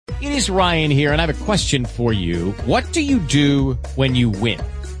It is Ryan here, and I have a question for you. What do you do when you win?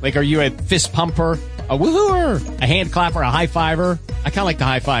 Like, are you a fist pumper, a woohooer, a hand clapper, a high fiver? I kind of like the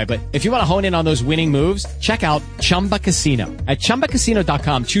high five, but if you want to hone in on those winning moves, check out Chumba Casino. At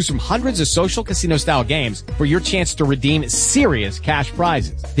ChumbaCasino.com, choose from hundreds of social casino-style games for your chance to redeem serious cash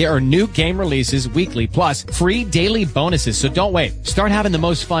prizes. There are new game releases weekly, plus free daily bonuses. So don't wait. Start having the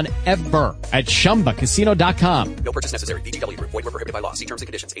most fun ever at ChumbaCasino.com. No purchase necessary. VGW. Void where prohibited by law. See terms and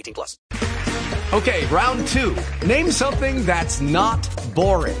conditions. 18+. Okay, round two. Name something that's not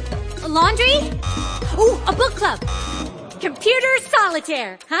boring. A laundry? Ooh, a book club. Computer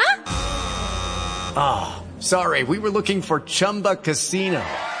solitaire, huh? Ah, sorry, we were looking for Chumba Casino.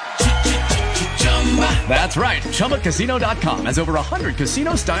 That's right, ChumbaCasino.com has over 100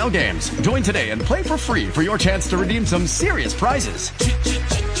 casino-style games. Join today and play for free for your chance to redeem some serious prizes.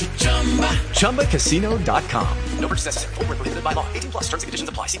 ChumbaCasino.com. No purchase necessary. Void where prohibited by law. 18+. Terms and conditions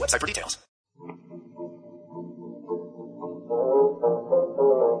apply. See website for details.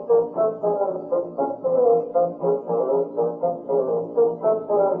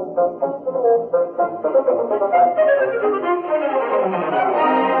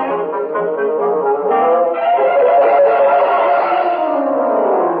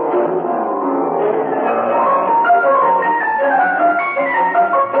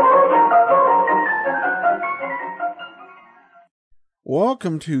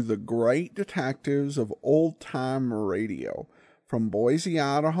 Welcome to the Great Detectives of Old Time Radio. From Boise,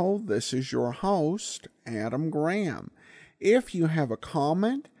 Idaho, this is your host, Adam Graham. If you have a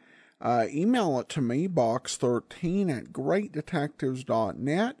comment, email it to me,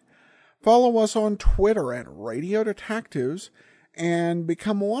 box13@greatdetectives.net. Follow us on Twitter at Radio Detectives, and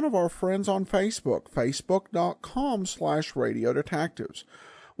become one of our friends on Facebook, facebook.com/Radio Detectives.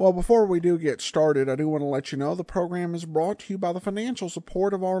 Well, before we do get started, I do want to let you know the program is brought to you by the financial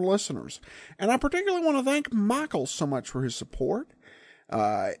support of our listeners. And I particularly want to thank Michael so much for his support.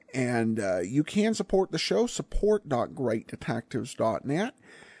 You can support the show, support.greatdetectives.net.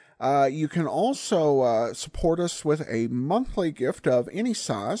 You can also support us with a monthly gift of any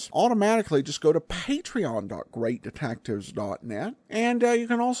size. Automatically, just go to patreon.greatdetectives.net, and you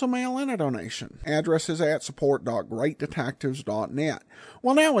can also mail in a donation. Address is at support.greatdetectives.net.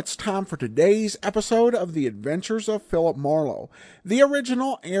 Well, now it's time for today's episode of The Adventures of Philip Marlowe. The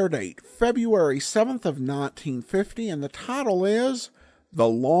original air date, February 7th of 1950, and the title is The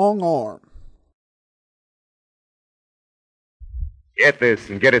Long Arm. Get this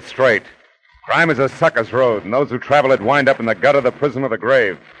and get it straight. Crime is a sucker's road, and those who travel it wind up in the gut of the prison of the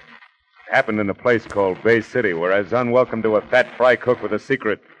grave. It happened in a place called Bay City, where I was unwelcome to a fat fry cook with a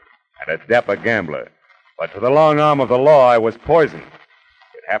secret and a dapper gambler. But to the long arm of the law, I was poisoned.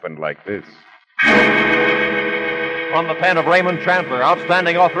 It happened like this. From the pen of Raymond Chandler,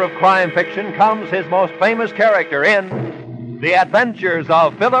 outstanding author of crime fiction, comes his most famous character in The Adventures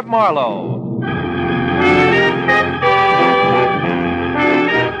of Philip Marlowe.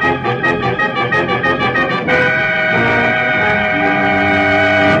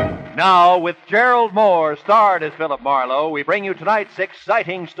 Now, with Gerald Moore, starred as Philip Marlowe, we bring you tonight's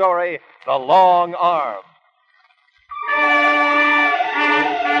exciting story, The Long Arm.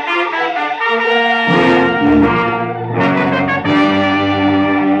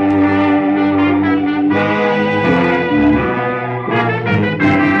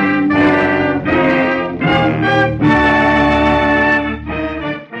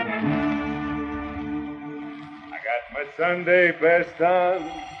 Sunday best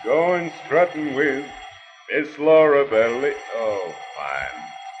on, going strutting with Miss Laura Belly. Oh, fine.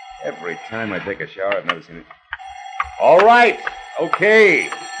 Every time I take a shower, I've never seen it. All right.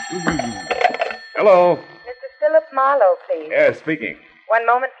 Okay. Hello. Mr. Philip Marlowe, please. Yeah, speaking. One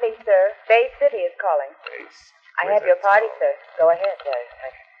moment, please, sir. Bay City is calling. I have your party, sir. Go ahead, sir.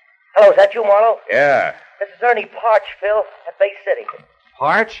 Hello, is that you, Marlowe? Yeah. This is Ernie Parch, Phil, at Bay City.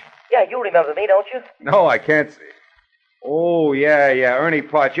 Parch? Yeah, you remember me, don't you? No, I can't see. Oh, yeah, Ernie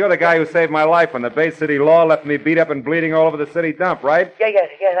Parch. You're the guy who saved my life when the Bay City law left me beat up and bleeding all over the city dump, right? Yeah,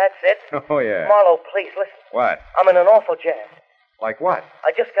 that's it. Oh, yeah. Marlowe, please, listen. What? I'm in an awful jam. Like what?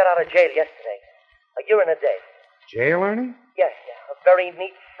 I just got out of jail yesterday. A year and a day. Jail, Ernie? Yes. A very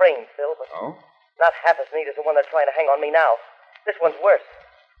neat frame, Phil, but Oh? not half as neat as the one they're trying to hang on me now. This one's worse.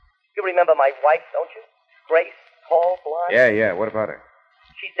 You remember my wife, don't you? Grace, tall, blonde? Yeah. What about her?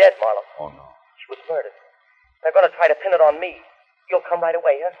 She's dead, Marlowe. Oh, no. She was murdered. They're going to try to pin it on me. You'll come right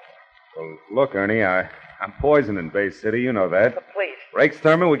away, huh? Well, look, Ernie, I'm poisoned in Bay City. You know that. Please. Rake's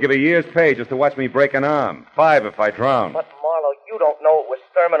Thurman would give a year's pay just to watch me break an arm. 5 if I drown. But, Marlowe, you don't know it was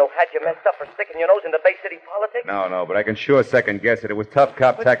Thurman Sturman who had you messed up for sticking your nose into Bay City politics? No, but I can sure second guess it. It was tough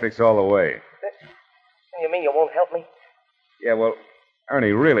cop tactics all the way. You mean you won't help me? Yeah, well,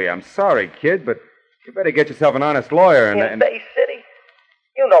 Ernie, really, I'm sorry, kid, but you better get yourself an honest lawyer In Bay City?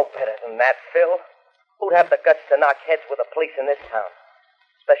 You know better than that, Phil. Who'd have the guts to knock heads with the police in this town?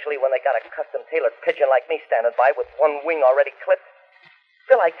 Especially when they got a custom-tailored pigeon like me standing by with one wing already clipped.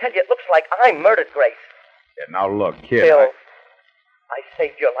 Phil, I tell you, it looks like I murdered Grace. Yeah, now look, kid. Phil, I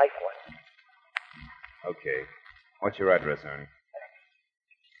saved your life once. Okay. What's your address, Ernie?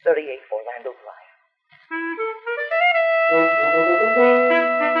 38 Orlando Drive.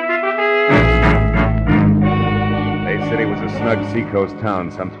 Bay City was a snug seacoast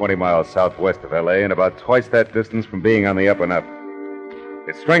town some 20 miles southwest of L.A. and about twice that distance from being on the up and up.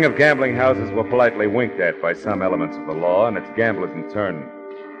 Its string of gambling houses were politely winked at by some elements of the law, and its gamblers, in turn,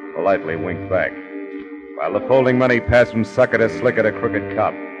 politely winked back, while the folding money passed from sucker to slicker to crooked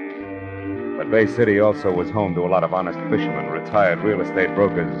cop. But Bay City also was home to a lot of honest fishermen, retired real estate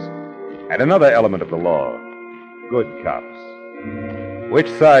brokers, and another element of the law, good cops. Which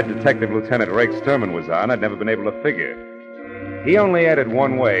side Detective Lieutenant Rake Sturman was on, I'd never been able to figure. He only added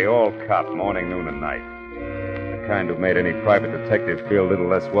one way, all cop, morning, noon, and night. The kind who made any private detective feel a little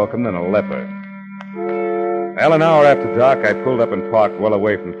less welcome than a leper. Well, an hour after dark, I pulled up and parked well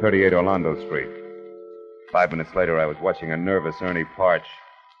away from 38 Orlando Street. 5 minutes later, I was watching a nervous Ernie Parch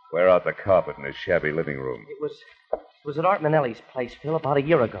wear out the carpet in his shabby living room. It was at Art Manelli's place, Phil, about a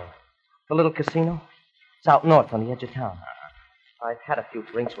year ago. The little casino. It's out north on the edge of town. I've had a few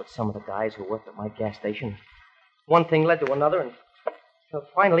drinks with some of the guys who worked at my gas station. One thing led to another, and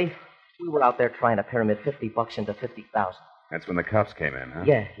finally, we were out there trying to pyramid $50 into $50,000. That's when the cops came in, huh?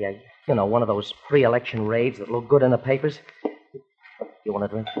 Yeah. You know, one of those pre-election raids that look good in the papers. You want a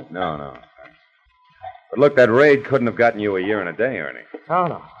drink? No. But look, that raid couldn't have gotten you a year and a day, Ernie. Oh,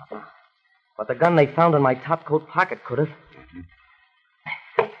 no. But the gun they found in my topcoat pocket could have.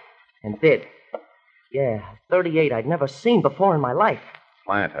 Mm-hmm. And did. Yeah, 38 I'd never seen before in my life.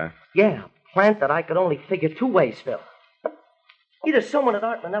 Plant, huh? Yeah, a plant that I could only figure two ways, Phil. Either someone at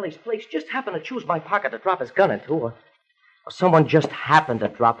Art Manelli's place just happened to choose my pocket to drop his gun into, or someone just happened to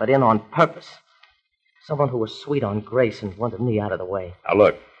drop it in on purpose. Someone who was sweet on Grace and wanted me out of the way. Now,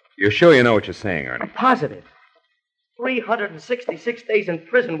 look, you're sure you know what you're saying, Ernie? I'm positive. 366 days in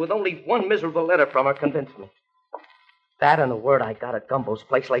prison with only one miserable letter from her convinced me. That and the word I got at Gumbo's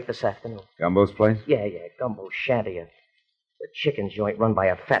place late this afternoon. Gumbo's place? Yeah, Gumbo's shanty. The chicken joint run by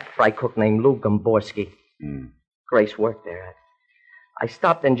a fat fry cook named Lou Gomborski. Grace worked there. I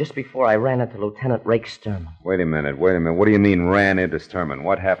stopped in just before I ran into Lieutenant Rake Sturman. Wait a minute. What do you mean ran into Sturman?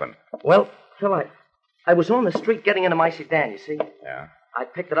 What happened? Well, Phil, I was on the street getting into my sedan, you see? Yeah. I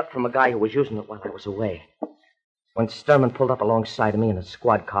picked it up from a guy who was using it while I was away. When Sturman pulled up alongside of me in a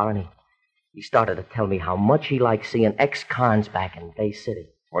squad car, and he started to tell me how much he liked seeing ex-cons back in Bay City.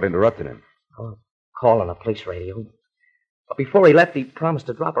 What interrupted him? Oh, call on the police radio. But before he left, he promised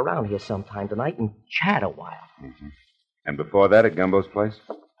to drop around here sometime tonight and chat a while. Mm-hmm. And before that, at Gumbo's place?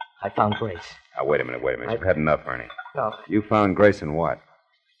 I found Grace. Now, wait a minute. You've had enough, Ernie. No. You found Grace in what?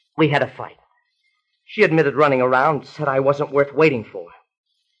 We had a fight. She admitted running around, said I wasn't worth waiting for.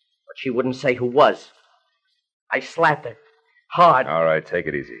 But she wouldn't say who was. I slapped her. Hard. All right, take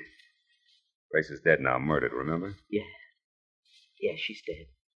it easy. Grace is dead now, murdered, remember? Yeah. Yeah, she's dead.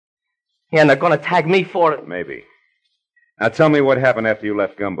 Yeah, and they're going to tag me for it. Maybe. Now tell me what happened after you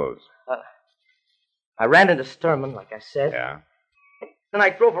left Gumbo's. I ran into Sturman, like I said. Yeah? Then I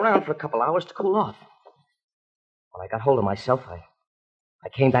drove around for a couple hours to cool off. When I got hold of myself, I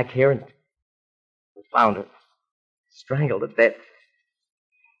came back here and found her. Strangled to death.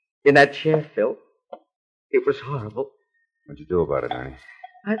 In that chair, Phil. It was horrible. What'd you do about it, Ernie?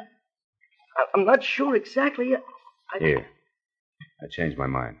 I'm not sure exactly. Here. I changed my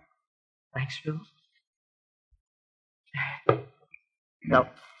mind. Thanks, Phil. Now,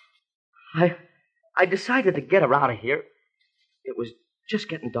 I decided to get her out of here. It was just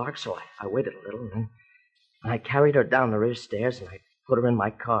getting dark, so I waited a little, and then I carried her down the rear stairs, and I put her in my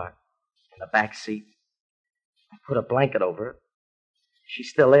car, in the back seat. I put a blanket over her. She's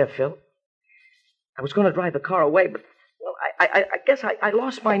still there, Phil. I was going to drive the car away, but, well, I guess I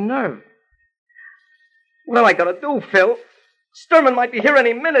lost my nerve. What am I going to do, Phil? Sturman might be here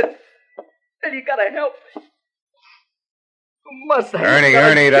any minute. And you got to help me. You must have.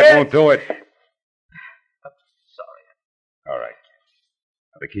 Ernie, that won't do it. I'm sorry. All right.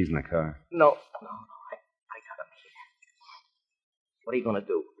 Are the keys in the car? No. I got them here. What are you going to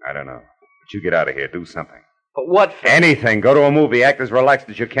do? I don't know. But you get out of here. Do something. But what, Phil? Anything. Go to a movie. Act as relaxed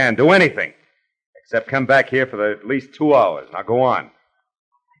as you can. Do anything. Except come back here for at least 2 hours. Now go on.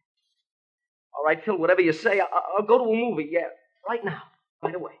 All right, Phil, whatever you say, I'll go to a movie, yeah, right now,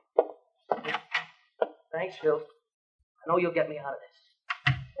 right away. Thanks, Phil. I know you'll get me out of this.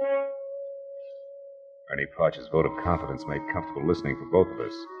 Ernie Parch's vote of confidence made comfortable listening for both of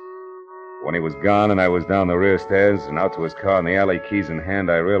us. When he was gone and I was down the rear stairs and out to his car in the alley, keys in hand,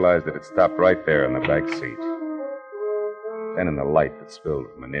 I realized that it stopped right there in the back seat. Then in the light that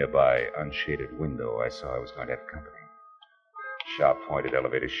spilled from a nearby unshaded window, I saw I was going to have company. Sharp-pointed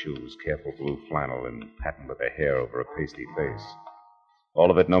elevator shoes, careful blue flannel, and patterned with a hair over a pasty face.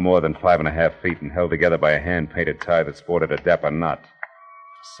 All of it no more than 5.5 feet and held together by a hand-painted tie that sported a dapper knot,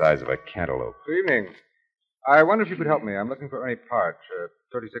 the size of a cantaloupe. Good evening. I wonder if you could help me. I'm looking for Ernie Parch,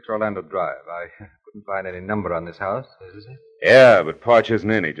 36 Orlando Drive. I couldn't find any number on this house. Is it? Yeah, but Parch isn't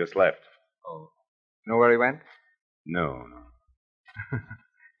in. He just left. Oh. Know where he went? No.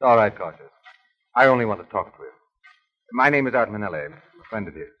 It's all right, Cautious. I only want to talk to him. My name is Art Manelli, a friend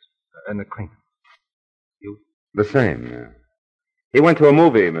of his, an acquaintance. You? The same, yeah. He went to a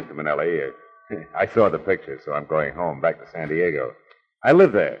movie, Mr. Manelli. I saw the picture, so I'm going home, back to San Diego. I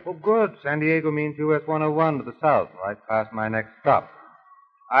live there. Oh, good. San Diego means US 101 to the south, right past my next stop.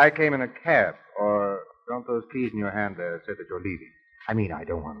 I came in a cab, or don't those keys in your hand there say that you're leaving? I mean, I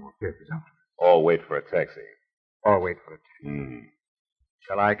don't want to appear presumptuous. Or wait for a taxi. Or wait for a taxi.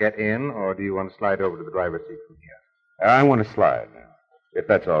 Shall I get in, or do you want to slide over to the driver's seat from here? I want to slide now, if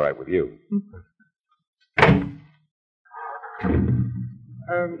that's all right with you. Tell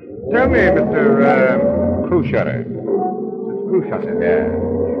me, Mr. Crew-shutter. Crew-shutter? Yeah.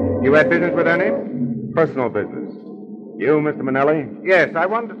 You had business with Ernie? Personal business. You, Mr. Manelli? Yes, I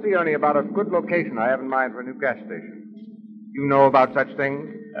wanted to see Ernie about a good location I have in mind for a new gas station. You know about such things?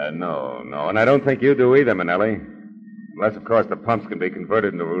 No, and I don't think you do either, Manelli. Unless, of course, the pumps can be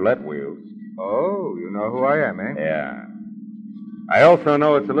converted into roulette wheels. Oh, you know who I am, eh? Yeah. I also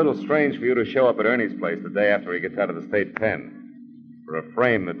know it's a little strange for you to show up at Ernie's place the day after he gets out of the state pen for a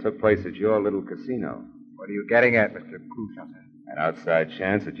frame that took place at your little casino. What are you getting at, Mr. Crew-shutter? An outside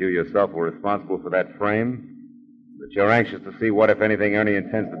chance that you yourself were responsible for that frame? That you're anxious to see what, if anything, Ernie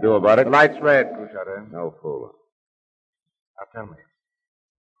intends to do about it? The light's red, Crew-shutter. No fooling. Now tell me,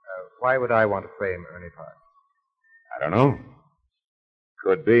 why would I want to frame Ernie Parch? I don't know.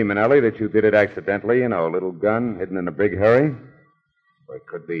 Could be, Manelli, that you did it accidentally, you know, a little gun hidden in a big hurry. Or it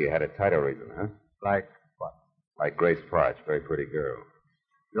could be you had a tighter reason, huh? Like what? Like Grace Parch, very pretty girl.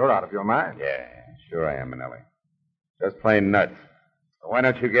 You're out of your mind. Yeah, sure I am, Manelli. Just plain nuts. So why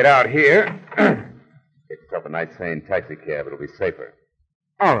don't you get out here? Get yourself a nice, sane taxi cab. It'll be safer.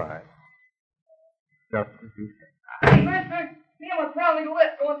 All right. Just as you say. Hey, mister, see him with Crowley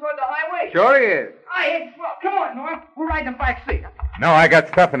Lift going toward the highway? Sure he is. Well, come on, Norm. We're riding the back seat. No, I got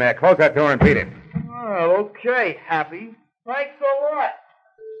stuff in there. Close that door and beat it. Oh, okay, Happy. Thanks a lot.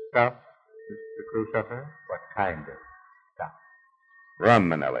 Stuff, Mr. Crew-shutter? What kind of stuff? Rum,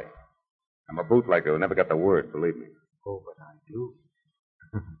 Manelli. I'm a bootlegger who never got the word, believe me. Oh, but I do.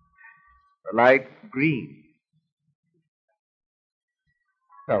 The light green.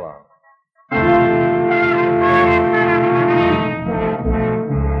 So long.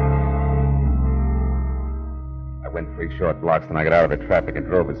 I went 3 short blocks, then I got out of the traffic and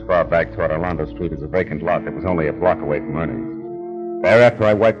drove as far back toward Orlando Street as a vacant lot that was only a block away from Ernie's. Thereafter,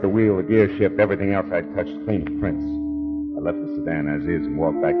 I wiped the wheel, the gear shift, everything else I'd touched clean of prints. I left the sedan as is and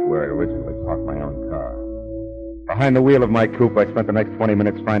walked back to where I originally parked my own car. Behind the wheel of my coupe, I spent the next 20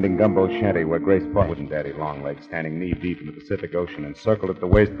 minutes finding Gumbo's shanty where Grace Parch and Daddy Longlegs, standing knee-deep in the Pacific Ocean, encircled at the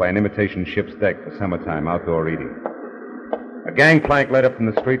waist by an imitation ship's deck for summertime outdoor eating. A gangplank led up from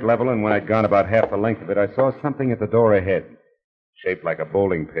the street level, and when I'd gone about half the length of it, I saw something at the door ahead, shaped like a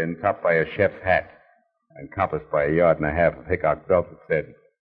bowling pin, topped by a chef's hat, and encompassed by 1.5 yards of Hickok belt that said,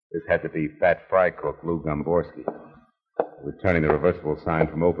 "This had to be Fat Fry Cook Lou Gomborski," returning the reversible sign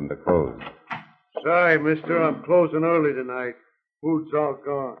from open to closed. Sorry, mister, I'm closing early tonight. Food's all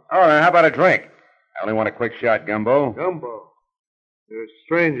gone. All right, how about a drink? I only want a quick shot, Gumbo. Gumbo? There's a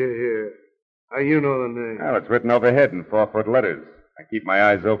stranger here. How you know the name? Well, it's written overhead in 4-foot letters. I keep my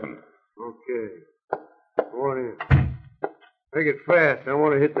eyes open. Okay. Go on in. Make it fast. I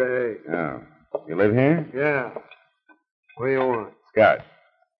want to hit the hay. Oh. You live here? Yeah. What do you want? Scott.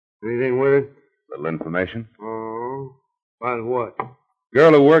 Anything with it? Little information. Oh. About what?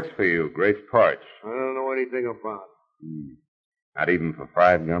 Girl who works for you, Grace Parch. I don't know anything about it. Not even for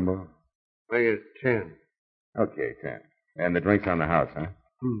 5, Gumbo? Make it 10. Okay, 10. And the drink's on the house, huh?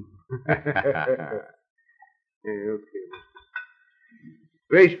 Yeah, okay.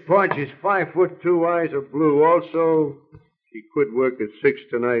 Grace Parch is 5'2", eyes are blue. Also, she quit work at 6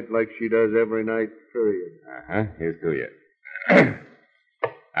 tonight like she does every night, period. Uh-huh. Here's to you.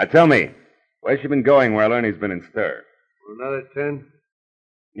 Now, tell me, Where's she been going while Ernie's been in stir? For another 10?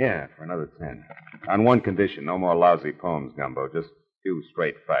 Yeah, for another 10. On one condition, no more lousy poems, Gumbo. Just a few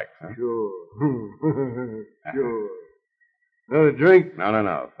straight facts, huh? Sure. Sure. Another drink?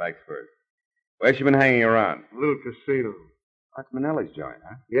 No. Facts first. Where's she been hanging around? A little casino. That's Manelli's joint,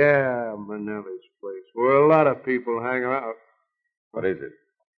 huh? Yeah, Manelli's place, where a lot of people hang out. What is it?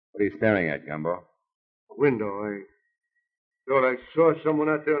 What are you staring at, Gumbo? A window, I thought I saw someone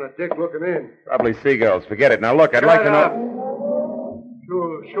out there on a deck looking in. Probably seagulls. Forget it. Now, look, I'd like to know...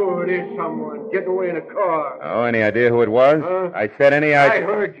 Sure, it is someone getting away in a car. Oh, any idea who it was? Huh? I said any idea... I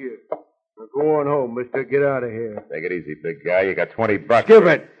heard you. Now go on home, mister. Get out of here. Take it easy, big guy. You got $20. Give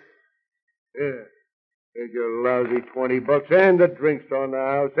it. Yeah. Here's your lousy $20 and the drinks on the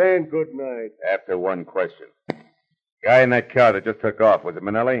house, and good night. After one question. Guy in that car that just took off, was it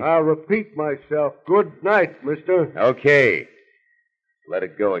Manelli? I'll repeat myself. Good night, mister. Okay. Let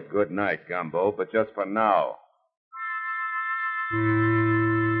it go at good night, Gumbo, but just for now. I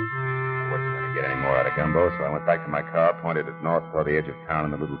wasn't going to get any more out of Gumbo, so I went back to my car, pointed it north toward the edge of town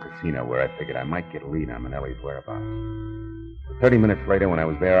in the little casino where I figured I might get a lead on Manelli's whereabouts. 30 minutes later, when I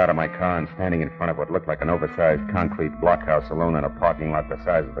was there out of my car and standing in front of what looked like an oversized concrete blockhouse alone in a parking lot the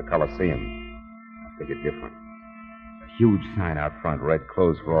size of the Coliseum, I figured different. A huge sign out front read,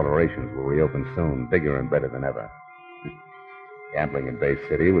 "Closed for alterations, will reopen soon, bigger and better than ever." Gambling in Bay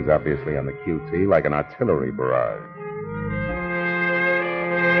City was obviously on the QT like an artillery barrage.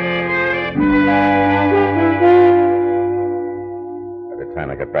 By the time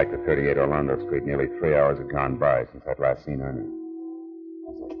I got back to 38 Orlando Street, nearly 3 hours had gone by since I'd last seen Ernie.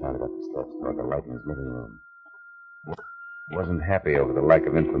 As I started up the steps toward the light in his living room, I wasn't happy over the lack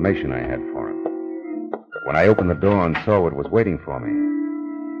of information I had for him. But when I opened the door and saw what was waiting for me,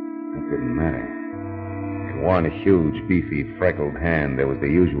 it didn't matter. In one huge, beefy, freckled hand, there was the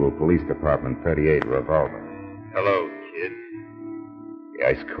usual police department .38 revolver. Hello, kid. The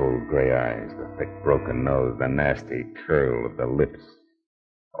ice-cold gray eyes, the thick, broken nose, the nasty curl of the lips,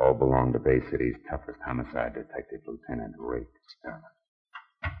 all belonged to Bay City's toughest homicide detective, Lieutenant Ray Sterling.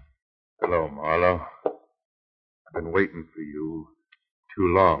 Hello, Marlowe. I've been waiting for you too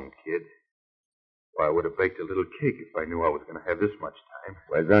long, kid. Why, I would have baked a little cake if I knew I was going to have this much time.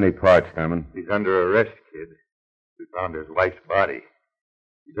 Where's Ernie Parks, Thurman? He's under arrest, kid. We found his wife's body.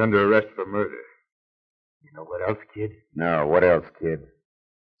 He's under arrest for murder. You know what else, kid? No, what else, kid?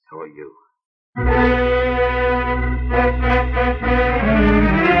 So are you.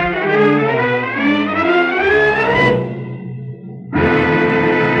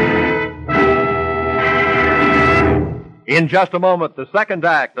 In just a moment, the second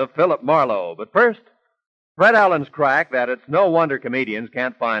act of Philip Marlowe. But first, Fred Allen's crack that it's no wonder comedians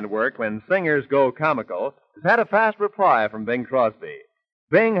can't find work when singers go comical has had a fast reply from Bing Crosby.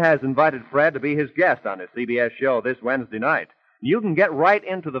 Bing has invited Fred to be his guest on his CBS show this Wednesday night. You can get right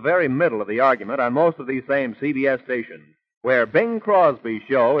into the very middle of the argument on most of these same CBS stations, where Bing Crosby's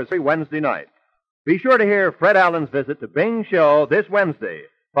show is every Wednesday night. Be sure to hear Fred Allen's visit to Bing's show this Wednesday,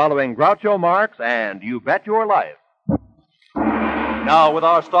 following Groucho Marx and You Bet Your Life. Now, with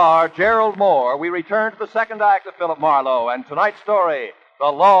our star, Gerald Moore, we return to the second act of Philip Marlowe and tonight's story, The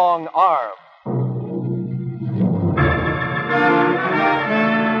Long Arm.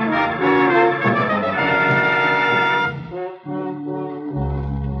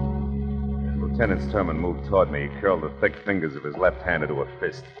 Lieutenant Sturman moved toward me. He curled the thick fingers of his left hand into a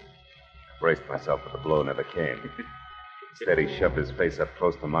fist. I braced myself, but the blow never came. Instead, he shoved his face up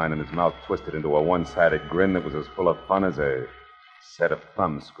close to mine, and his mouth twisted into a one-sided grin that was as full of fun as a set of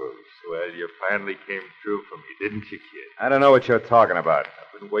thumb screws. Well, you finally came through for me, didn't you, kid? I don't know what you're talking about.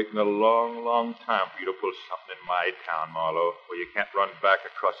 I've been waiting a long, long time for you to pull something in my town, Marlowe, where you can't run back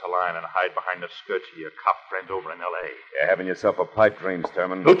across the line and hide behind the skirts of your cop friends over in L.A. You're having yourself a pipe dream,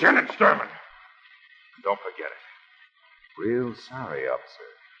 Sturman. Lieutenant Sturman! Don't forget it. Real sorry, officer.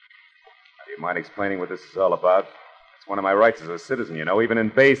 Do you mind explaining what this is all about? It's one of my rights as a citizen, you know, even in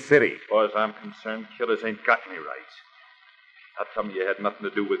Bay City. As far as I'm concerned, killers ain't got any rights. Now tell me you had nothing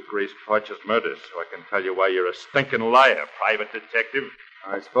to do with Grace Parch's murder, so I can tell you why you're a stinking liar, private detective.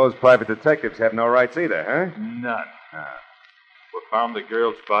 I suppose private detectives have no rights either, huh? None. We found the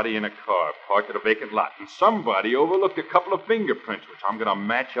girl's body in a car parked at a vacant lot, and somebody overlooked a couple of fingerprints, which I'm going to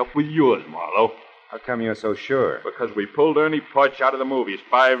match up with yours, Marlowe. How come you're so sure? Because we pulled Ernie Parch out of the movies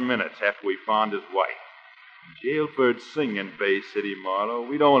 5 minutes after we found his wife. Jailbirds sing in Bay City, Marlowe.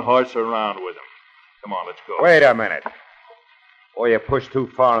 We don't horse around with them. Come on, let's go. Wait a minute. Boy, you pushed too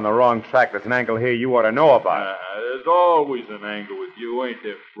far on the wrong track. There's an angle here you ought to know about. There's always an angle with you, ain't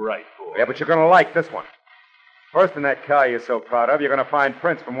there, right, boy? Yeah, but you're going to like this one. First in that car you're so proud of, you're going to find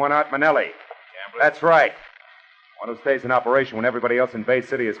prints from one Art Manelli. gamblers. That's right. One who stays in operation when everybody else in Bay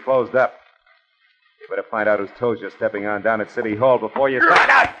City is closed up. You better find out whose toes you're stepping on down at City Hall before you find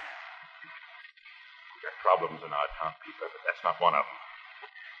out. We got problems in our town, Peter, but that's not one of them.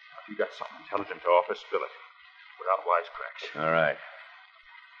 If you got something intelligent to offer, spill it. Without wisecracks. All right.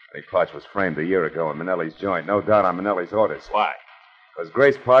 Eddie Podge was framed a year ago in Manelli's joint. No doubt on Manelli's orders. Why? Because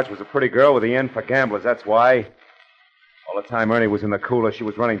Grace Podge was a pretty girl with the end for gamblers. That's why. All the time Ernie was in the cooler, she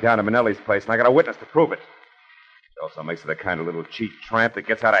was running down to Manelli's place, and I got a witness to prove it. She also makes her the kind of little cheat tramp that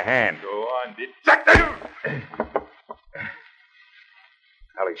gets out of hand. Go on, detective!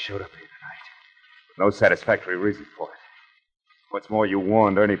 Allie showed up here tonight. With no satisfactory reason for it. What's more, you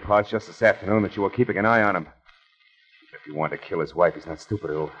warned Ernie Podge just this afternoon that you were keeping an eye on him. If he wanted to kill his wife, he's not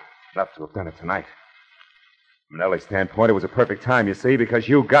stupid enough to have done it tonight. From Manelli's standpoint, it was a perfect time, you see, because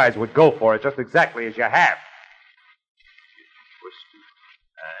you guys would go for it just exactly as you have.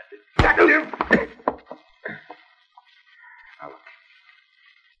 Now, look.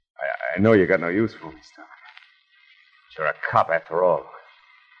 I know you got no use for me, Stone. But you're a cop after all.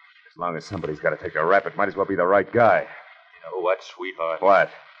 As long as somebody's got to take a rap, it might as well be the right guy. You know what, sweetheart? What?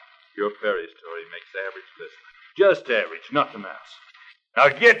 Your fairy story makes average listening. Just average, nothing else. Now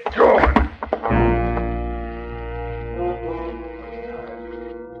get going!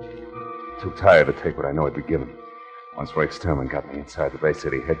 Too tired to take what I know I'd be given. Once Rick Sturman got me inside the Bay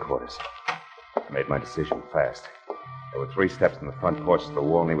City headquarters, I made my decision fast. There were 3 steps in the front porch to the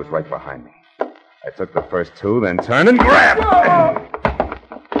wall, and he was right behind me. I took the first 2, then turned and grabbed.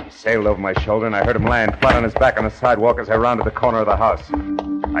 He sailed over my shoulder, and I heard him land flat on his back on the sidewalk as I rounded the corner of the house.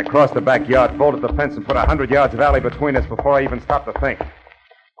 I crossed the backyard, bolted the fence, and put 100 yards of alley between us before I even stopped to think.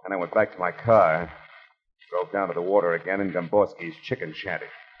 Then I went back to my car, drove down to the water again in Gomborski's chicken shanty.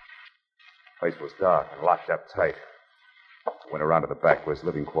 The place was dark and locked up tight. I went around to the back where his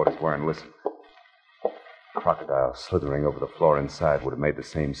living quarters were and listened. A crocodile slithering over the floor inside would have made the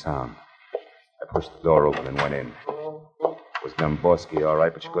same sound. I pushed the door open and went in. It was Gomborski, all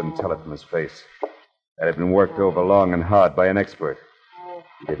right, but you couldn't tell it from his face. That had been worked over long and hard by an expert.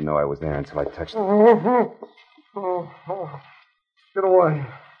 He didn't know I was there until I touched him. Get away.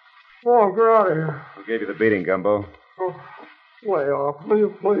 Oh, get out of here. Who gave you the beating, Gumbo? Lay off, will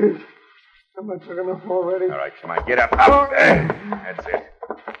you, please? Am I took enough already? All right, come on, get up. Up there. That's it.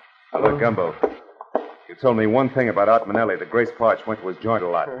 Now, look, Gumbo. You told me one thing about Art Manelli, that Grace Podge went to his joint a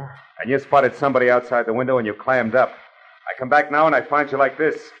lot. And you spotted somebody outside the window and you clammed up. I come back now and I find you like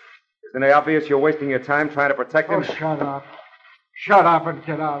this. Isn't it obvious you're wasting your time trying to protect him? Oh, shut up. Shut up and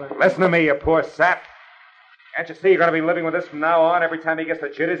get out of here. Listen to me, you poor sap. Can't you see you're going to be living with this from now on? Every time he gets the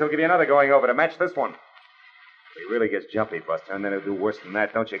jitteries, he'll give you another going over to match this one. If he really gets jumpy, Buster, and then he'll do worse than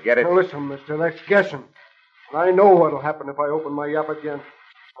that. Don't you get it? Now, listen, mister, that's guessing. And I know what'll happen if I open my yap again.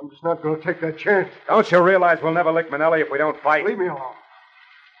 I'm just not going to take that chance. Don't you realize we'll never lick Manelli if we don't fight? Leave me alone.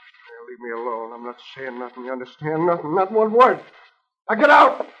 Yeah, leave me alone. I'm not saying nothing. You understand? Nothing. Not one word. Now get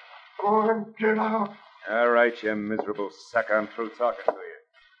out. Go on, get out. All right, you miserable sucker. I'm through talking to you.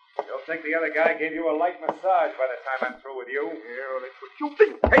 You'll think the other guy gave you a light massage by the time I'm through with you. Yeah, that's what you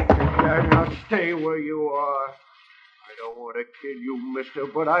think. Hey, now stay where you are. I don't want to kill you, mister,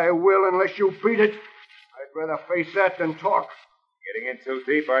 but I will unless you beat it. I'd rather face that than talk. Getting in too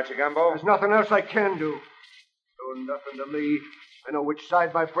deep, aren't you, Gumbo? There's nothing else I can do. Doing nothing to me. I know which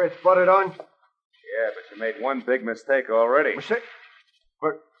side my bread's buttered on. Yeah, but you made one big mistake already. Mistake?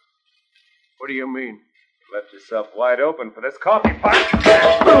 What do you mean? You left yourself wide open for this coffee pot.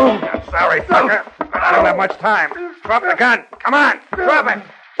 I'm sorry, sucker, but I don't have much time. Drop the gun. Come on, drop it.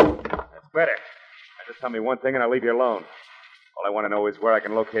 That's better. Now just tell me one thing and I'll leave you alone. All I want to know is where I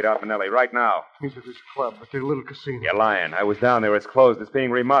can locate Art Manelli right now. He's at this club, at the little casino. You're lying. I was down there. It's closed. It's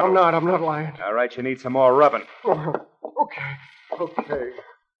being remodeled. I'm not lying. All right, you need some more rubbing. Oh, okay. He's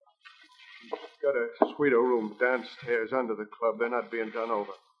got a suite room downstairs under the club. They're not being done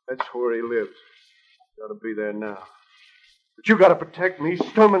over. That's where he lives. Got to be there now. But you got to protect me.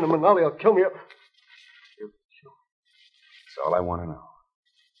 Sturman and Manelli will kill me. That's all I want to know.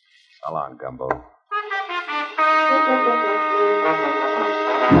 So long, Gumbo.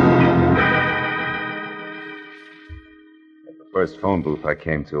 At the first phone booth I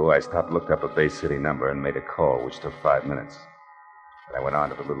came to, I stopped, looked up a Bay City number, and made a call, which took 5 minutes. Then I went on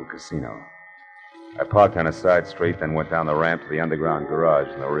to the little casino. I parked on a side street, then went down the ramp to the underground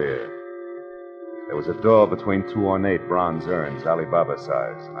garage in the rear. There was a door between 2 ornate bronze urns, Alibaba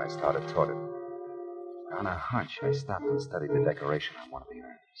size, and I started toward it. On a hunch, I stopped and studied the decoration on one of the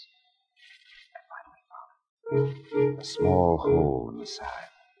urns. I finally found it. A small hole in the side.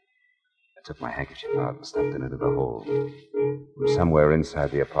 I took my handkerchief out and stuffed it into the hole. From somewhere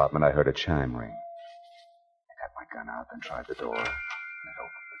inside the apartment, I heard a chime ring. I got my gun out, then tried the door, and it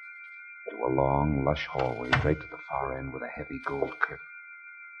opened. Into a long, lush hallway draped at the far end with a heavy gold curtain.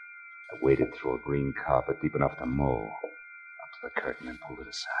 I waded through a green carpet deep enough to mow up to the curtain and pulled it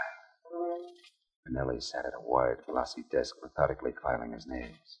aside. Manelli sat at a wide, glossy desk, methodically filing his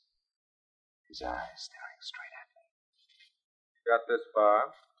nails. His eyes staring straight at me. Got this far.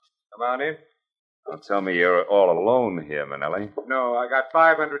 Come on in. Don't tell me you're all alone here, Manelli. No, I got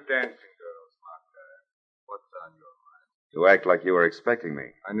 500 dancing girls, smart guy. What's on your mind? You act like you were expecting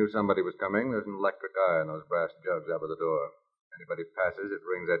me. I knew somebody was coming. There's an electric eye on those brass jugs over the door. Anybody passes, it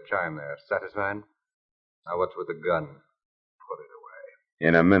rings that chime there. Satisfied? Now what's with the gun? Put it away.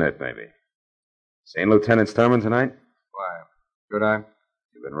 In a minute, maybe. Seen Lieutenant Sturman tonight? Why? Should I?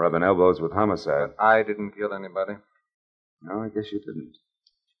 You've been rubbing elbows with homicide. I didn't kill anybody. No, I guess you didn't.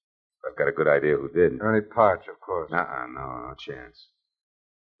 I've got a good idea who did. Ernie Parch, of course. No chance.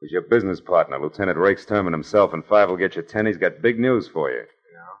 He's your business partner, Lieutenant Rake Sturman himself, and 5 will get you 10. He's got big news for you.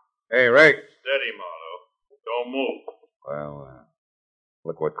 Yeah. Hey, Rake. Steady, Marlowe. Don't move. Well,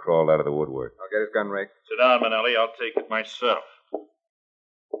 look what crawled out of the woodwork. I'll get his gun, Rake. Sit down, Manelli. I'll take it myself.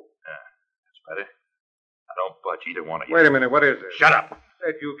 That's better. Now, don't budge, either one of you. Wait a minute. What is this? Shut up.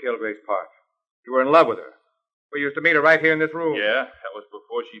 Said you killed Grace Parch. You were in love with her. We used to meet her right here in this room. Yeah, that was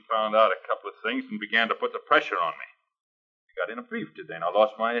before she found out a couple of things and began to put the pressure on me. We got in a beef today, and I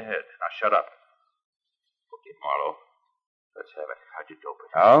lost my head. Now, shut up. Okay, Marlowe. Let's have it. How'd you dope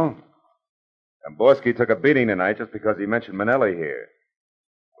it? How? Gamborski took a beating tonight just because he mentioned Manelli here.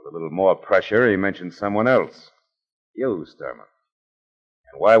 With a little more pressure, he mentioned someone else. You, Sturman.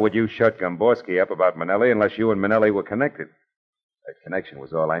 And why would you shut Gamborski up about Manelli unless you and Manelli were connected? That connection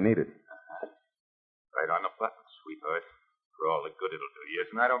was all I needed. Right on the button, sweetheart. For all the good it'll do you.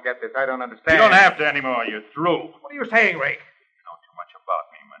 Listen, I don't get this. I don't understand. You don't have to anymore. You're through. What are you saying, Rake? You know too much about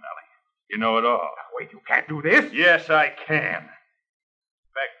me, Manelli. You know it all. Wait, you can't do this? Yes, I can.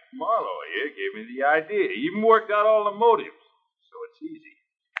 In fact, Marlowe here gave me the idea. He even worked out all the motives. So it's easy.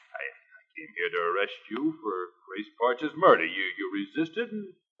 I came here to arrest you for Grace Parch's murder. You resisted, and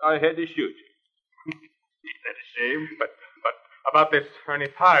I had to shoot you. Ain't that a shame? But about this Ernie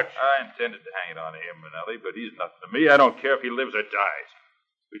Parch. I intended to hang it on him, Manelli, but he's nothing to me. I don't care if he lives or dies.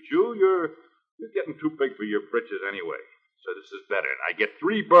 But you're getting too big for your britches anyway. So this is better. And I get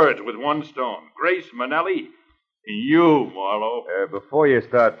 3 birds with 1 stone. Grace, Manelli, and you, Marlowe. Before you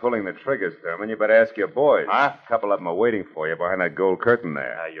start pulling the trigger, Sturman, you better ask your boys. Huh? A couple of them are waiting for you behind that gold curtain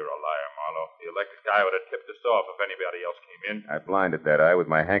there. You're a liar, Marlowe. The electric eye would have tipped us off if anybody else came in. I blinded that eye with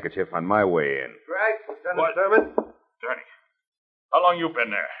my handkerchief on my way in. Right, Lieutenant What? Sturman. Attorney, how long you been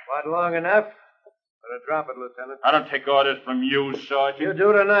there? Quite long enough. Better drop it, Lieutenant. I don't take orders from you, Sergeant. You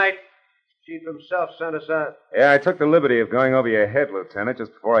do tonight. Chief himself sent us out. Yeah, I took the liberty of going over your head, Lieutenant,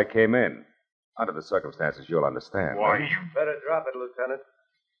 just before I came in. Under the circumstances, you'll understand. Why, You better drop it, Lieutenant.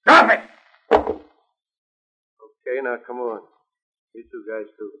 Drop it! Okay, now come on. You two guys,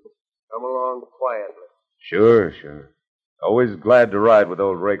 too. Come along quietly. Sure. Always glad to ride with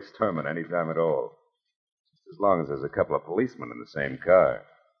old Rake Sturman any time at all. Just as long as there's a couple of policemen in the same car.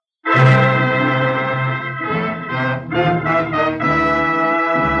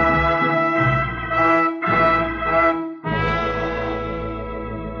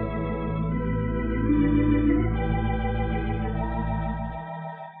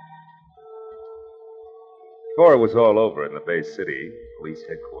 Before it was all over in the Bay City, police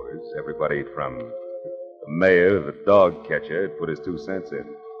headquarters, everybody from the mayor to the dog catcher had put his 2 cents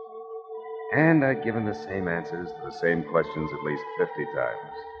in. And I'd given the same answers to the same questions at least 50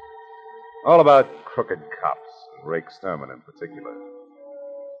 times. All about crooked cops, and Rake Sturman in particular.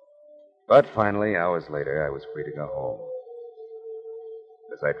 But finally, hours later, I was free to go home.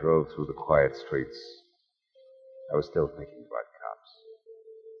 As I drove through the quiet streets, I was still thinking about cops.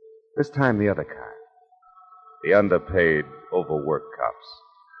 This time, the other kind. The underpaid, overworked cops.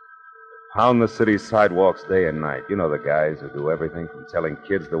 Pound the city's sidewalks day and night. You know the guys who do everything from telling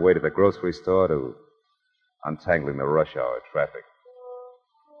kids the way to the grocery store to untangling the rush hour traffic.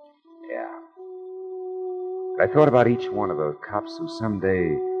 Yeah. I thought about each one of those cops who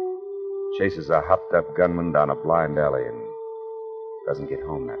someday chases a hopped-up gunman down a blind alley and doesn't get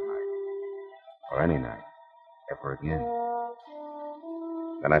home that night. Or any night. Ever again.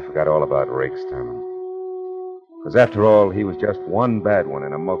 Then I forgot all about Rake Sturman. Because after all, he was just one bad one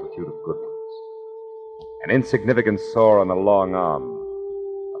in a multitude of good ones. An insignificant sore on the long arm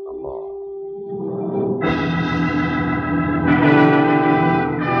of the law.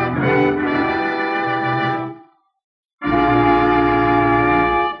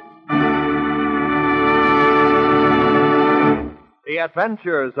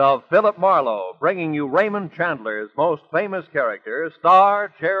 Adventures of Philip Marlowe, bringing you Raymond Chandler's most famous character,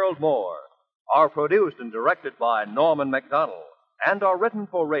 star Gerald Moore, are produced and directed by Norman MacDonald, and are written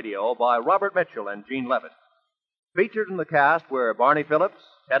for radio by Robert Mitchell and Gene Levitt. Featured in the cast were Barney Phillips,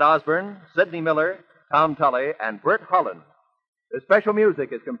 Ted Osborne, Sidney Miller, Tom Tully, and Bert Holland. The special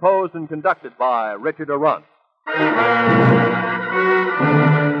music is composed and conducted by Richard Arrunt.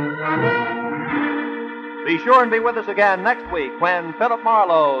 Be sure and be with us again next week when Philip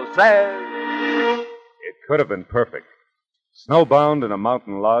Marlowe says... It could have been perfect. Snowbound in a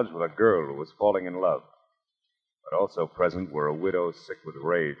mountain lodge with a girl who was falling in love. But also present were a widow sick with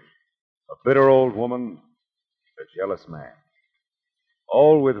rage, a bitter old woman, a jealous man.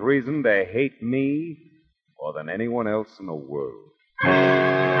 All with reason to hate me more than anyone else in the world.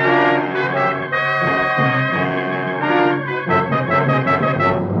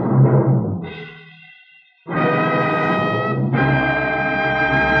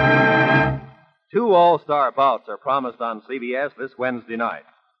 Two all-star bouts are promised on CBS this Wednesday night.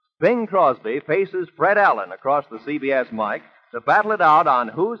 Bing Crosby faces Fred Allen across the CBS mic to battle it out on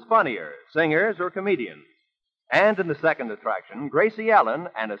who's funnier, singers or comedians. And in the second attraction, Gracie Allen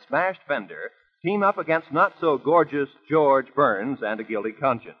and a smashed fender team up against not-so-gorgeous George Burns and a guilty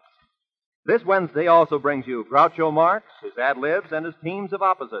conscience. This Wednesday also brings you Groucho Marx, his ad-libs, and his teams of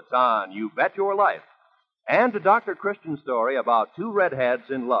opposites on You Bet Your Life, and a Dr. Christian story about two redheads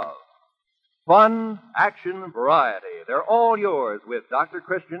in love. Fun, action, variety, they're all yours with Dr.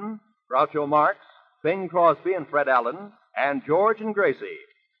 Christian, Groucho Marx, Bing Crosby and Fred Allen, and George and Gracie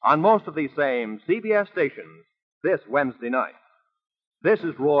on most of these same CBS stations this Wednesday night. This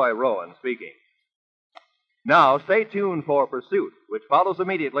is Roy Rowan speaking. Now, stay tuned for Pursuit, which follows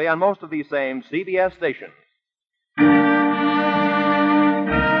immediately on most of these same CBS stations.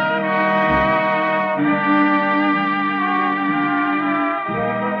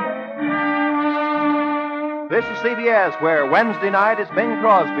 This is CBS, where Wednesday night is Bing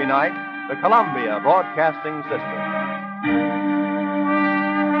Crosby night, the Columbia Broadcasting System.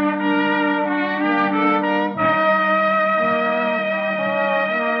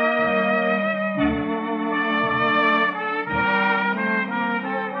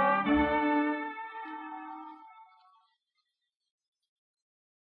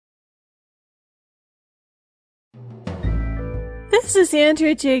 This is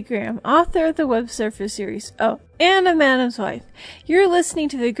Andrea J. Graham, author of the Web Surfer series, and a Madam's Wife. You're listening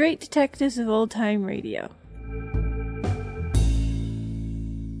to the Great Detectives of Old Time Radio.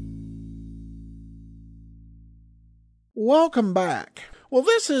 Welcome back. Well,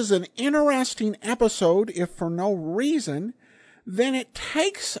 this is an interesting episode, if for no reason, then it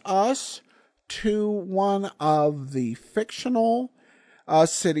takes us to one of the fictional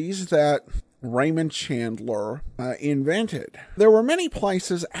cities that Raymond Chandler invented. There were many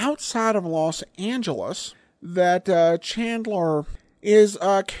places outside of Los Angeles that Chandler is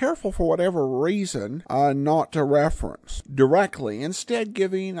careful for whatever reason not to reference directly, instead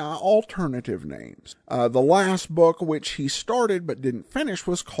giving alternative names. The last book which he started but didn't finish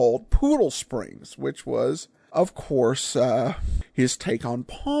was called Poodle Springs, which was, of course, his take on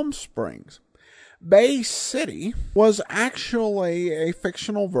Palm Springs. Bay City was actually a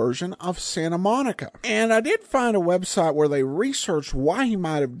fictional version of Santa Monica. And I did find a website where they researched why he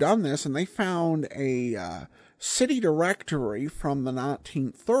might have done this, and they found a city directory from the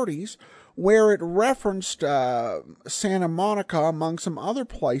 1930s where it referenced Santa Monica, among some other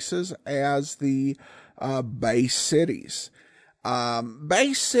places, as the Bay Cities.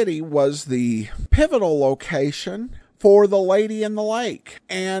 Bay City was the pivotal location for The Lady in the Lake.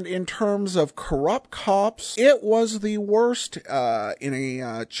 And in terms of corrupt cops, it was the worst in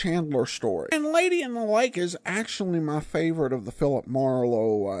a Chandler story. And Lady in the Lake is actually my favorite of the Philip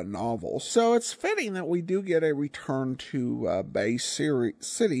Marlowe novels. So it's fitting that we do get a return to Bay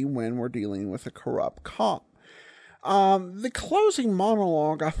City when we're dealing with a corrupt cop. The closing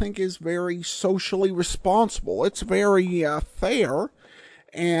monologue, I think, is very socially responsible. It's very fair.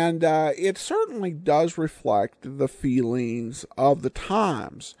 And it certainly does reflect the feelings of the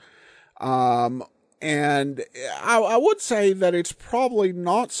times. And I would say that it's probably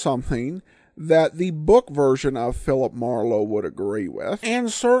not something that the book version of Philip Marlowe would agree with, and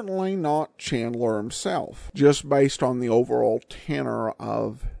certainly not Chandler himself, just based on the overall tenor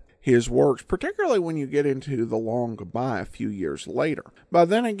of his works, particularly when you get into The Long Goodbye a few years later. But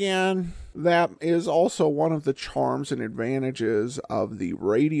then again, that is also one of the charms and advantages of the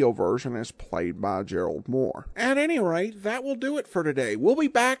radio version as played by Gerald Moore. At any rate, that will do it for today. We'll be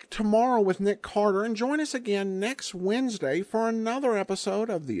back tomorrow with Nick Carter, and join us again next Wednesday for another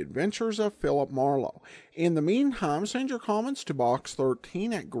episode of The Adventures of Philip Marlowe. In the meantime, send your comments to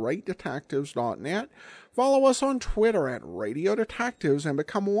box13 at greatdetectives.net. Follow us on Twitter at Radio Detectives and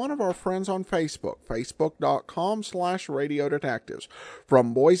become one of our friends on Facebook, facebook.com/Radio Detectives.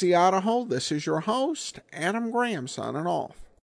 From Boise, Idaho, this is your host, Adam Graham, signing off.